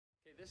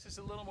This is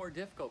a little more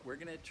difficult. We're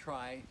going to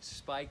try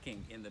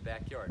spiking in the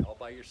backyard all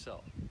by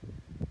yourself.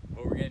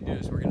 What we're going to do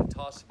is we're going to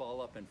toss the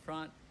ball up in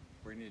front.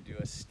 We're going to do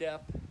a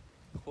step,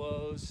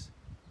 close,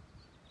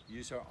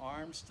 use our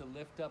arms to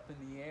lift up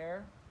in the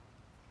air,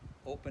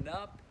 open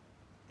up,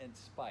 and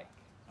spike.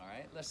 All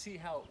right, let's see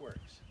how it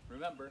works.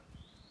 Remember,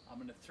 I'm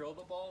going to throw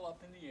the ball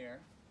up in the air.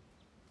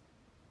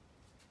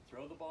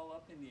 Throw the ball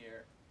up in the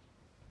air.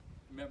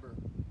 Remember,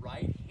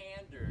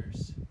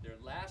 right-handers, their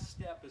last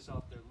step is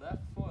off their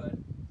left foot.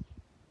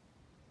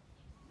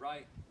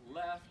 Right,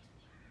 left,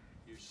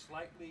 you're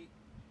slightly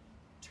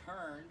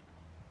turned.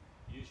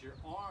 Use your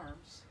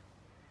arms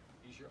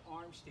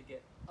to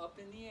get up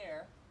in the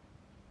air.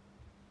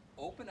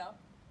 Open up.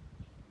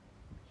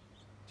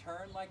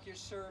 Turn like you're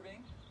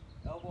serving.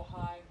 Elbow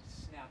high,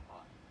 snap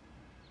high.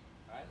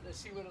 All right, let's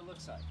see what it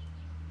looks like.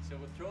 So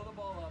we'll throw the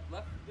ball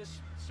up.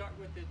 Start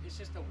with it. It's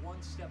just a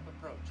one-step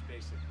approach,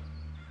 basically.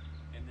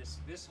 And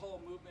this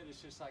whole movement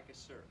is just like a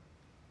serve.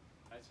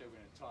 All right, so we're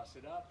going to toss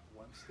it up,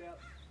 one step.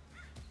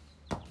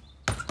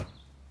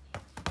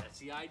 That's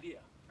the idea,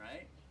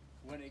 right?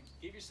 You want to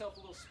give yourself a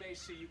little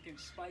space so you can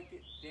spike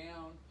it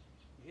down,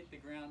 hit the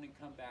ground, and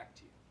come back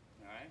to you.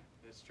 All right,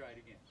 let's try it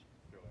again.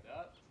 Throw it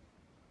up,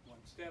 one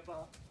step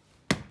up.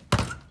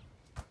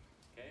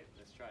 Okay,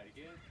 let's try it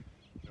again.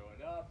 Throw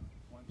it up,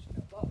 one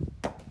step up.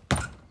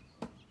 All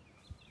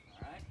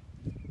right,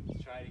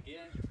 let's try it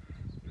again.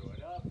 Throw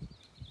it up,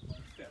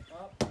 one step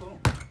up, boom.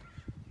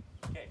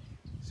 Okay,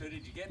 so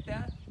did you get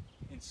that?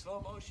 In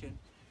slow motion,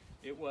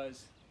 it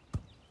was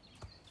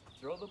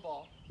throw the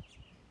ball,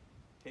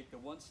 take the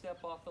one step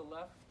off the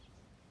left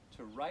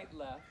to right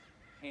left,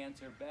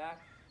 hands are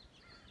back,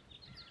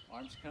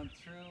 arms come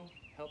through,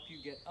 help you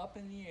get up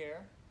in the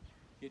air,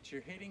 get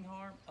your hitting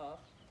arm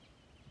up,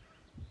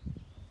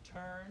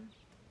 turn,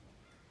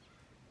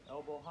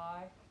 elbow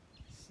high,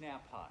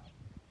 snap high.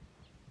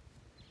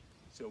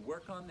 So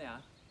work on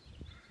that.